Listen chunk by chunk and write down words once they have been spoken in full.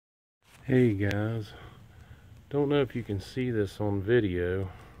Hey guys, don't know if you can see this on video,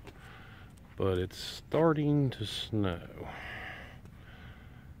 but it's starting to snow.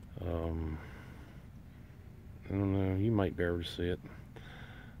 I don't know, you might be able to see it.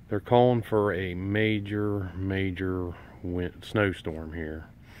 They're calling for a major snowstorm here,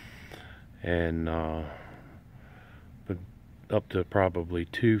 and but up to probably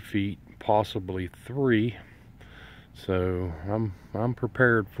 2 feet, possibly 3. So I'm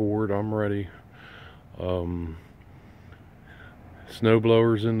prepared for it. I'm ready. Snow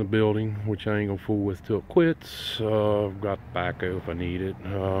blowers in the building, which I ain't gonna fool with till it quits. I've got backhoe if I need it.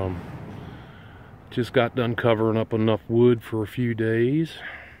 Just got done covering up enough wood for a few days.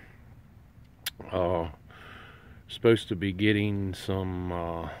 Supposed to be getting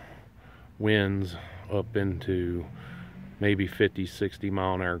some winds up into maybe 50-60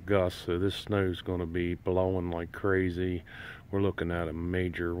 mile an hour gusts, so this snow's going to be blowing like crazy. We're looking at a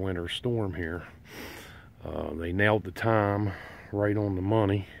major winter storm here. They nailed the time right on the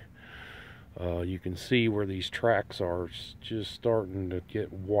money. You can see where these tracks are. It's just starting to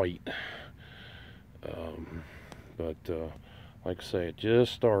get white, but like I say, it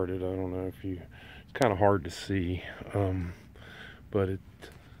just started. I don't know if you, it's kind of hard to see, but it,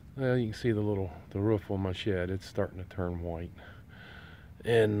 well, you can see the roof on my shed. It's starting to turn white.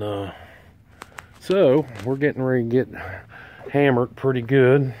 And so we're getting ready to get hammered pretty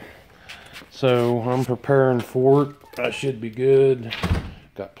good. So I'm preparing for it. I should be good.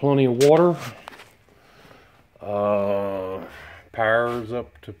 Got plenty of water. Power's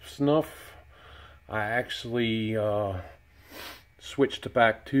up to snuff. I actually switched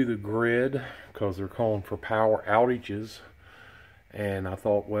back to the grid because they're calling for power outages. And I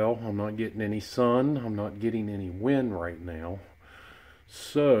thought, well, I'm not getting any sun, I'm not getting any wind right now,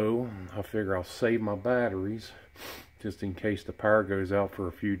 so I figure I'll save my batteries just in case the power goes out for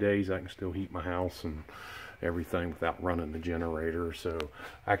a few days. I can still heat my house and everything without running the generator. So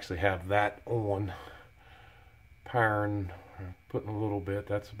I actually have that on, powering, putting a little bit.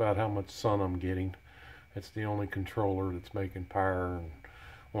 That's about how much sun I'm getting. It's the only controller that's making power, and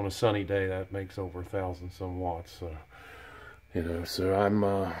on a sunny day that makes over 1,000 some watts. So, you know, so I'm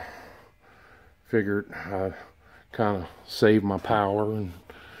figured I kind of save my power and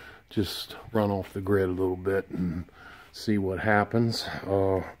just run off the grid a little bit and see what happens.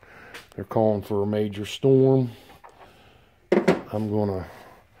 They're calling for a major storm.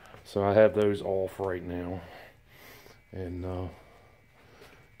 So I have those off right now, and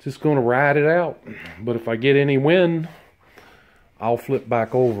just gonna ride it out. But if I get any wind, I'll flip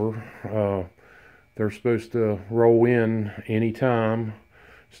back over. They're supposed to roll in anytime,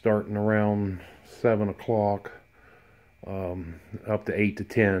 starting around 7 o'clock, up to 8 to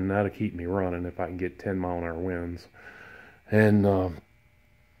 10. That'll keep me running if I can get 10 mile an hour winds. And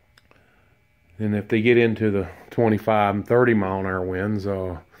if they get into the 25 and 30 mile an hour winds,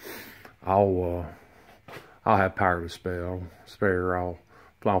 I'll have power to spare. I'll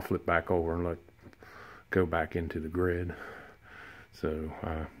flip back over and go back into the grid. So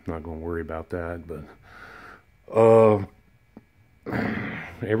I'm not going to worry about that. But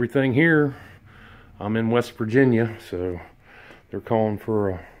everything here, I'm in West Virginia, so they're calling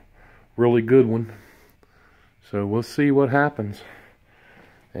for a really good one. So we'll see what happens.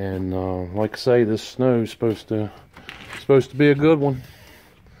 And like I say, this snow is supposed to be a good one.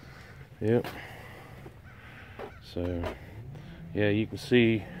 Yep. So yeah, you can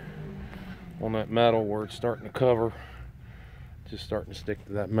see on that metal where it's starting to cover. Just starting to stick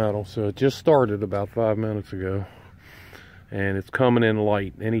to that metal. So it just started about 5 minutes ago, and it's coming in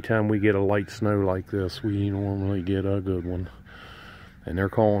light. Anytime we get a light snow like this, we normally get a good one, and they're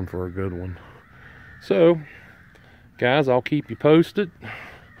calling for a good one. So guys, I'll keep you posted.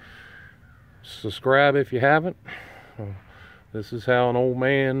 Subscribe if you haven't. This is how an old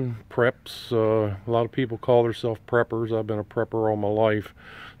man preps. A lot of people call themselves preppers. I've been a prepper all my life.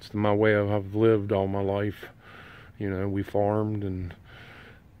 It's my way I've lived all my life. You know, we farmed and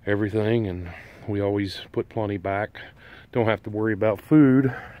everything, and we always put plenty back. Don't have to worry about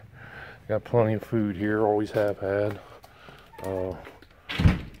food. Got plenty of food here, always have had.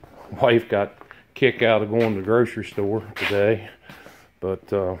 Wife got kicked out of going to the grocery store today. But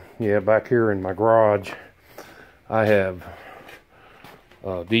yeah, back here in my garage, I have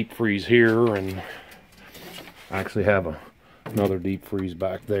deep freeze here, and I actually have another deep freeze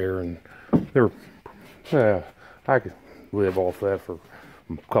back there, and I could live off that for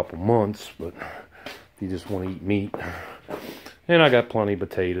a couple months, but if you just want to eat meat. And I got plenty of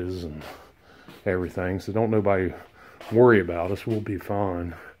potatoes and everything, so don't nobody worry about us. We'll be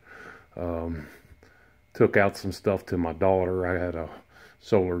fine. Took out some stuff to my daughter. I had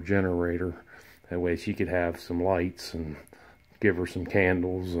solar generator. That way she could have some lights, and give her some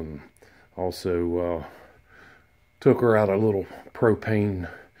candles, and also took her out a little propane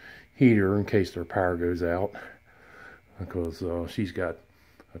heater in case their power goes out, because she's got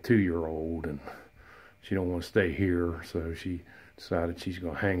a 2-year-old and she don't want to stay here, so she decided she's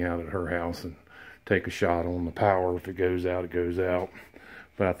going to hang out at her house and take a shot on the power. If it goes out, it goes out.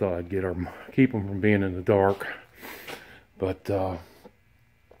 But I thought I'd keep them from being in the dark. But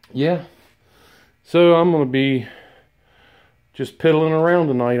yeah, so I'm going to be just piddling around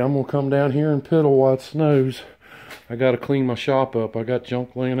tonight. I'm going to come down here and piddle while it snows. I got to clean my shop up. I got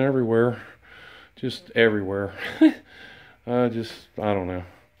junk laying everywhere. Just everywhere. I don't know.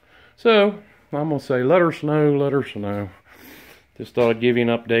 So, I'm going to say, let her snow, let her snow. Just thought I'd give you an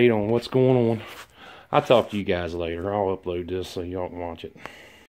update on what's going on. I'll talk to you guys later. I'll upload this so y'all can watch it.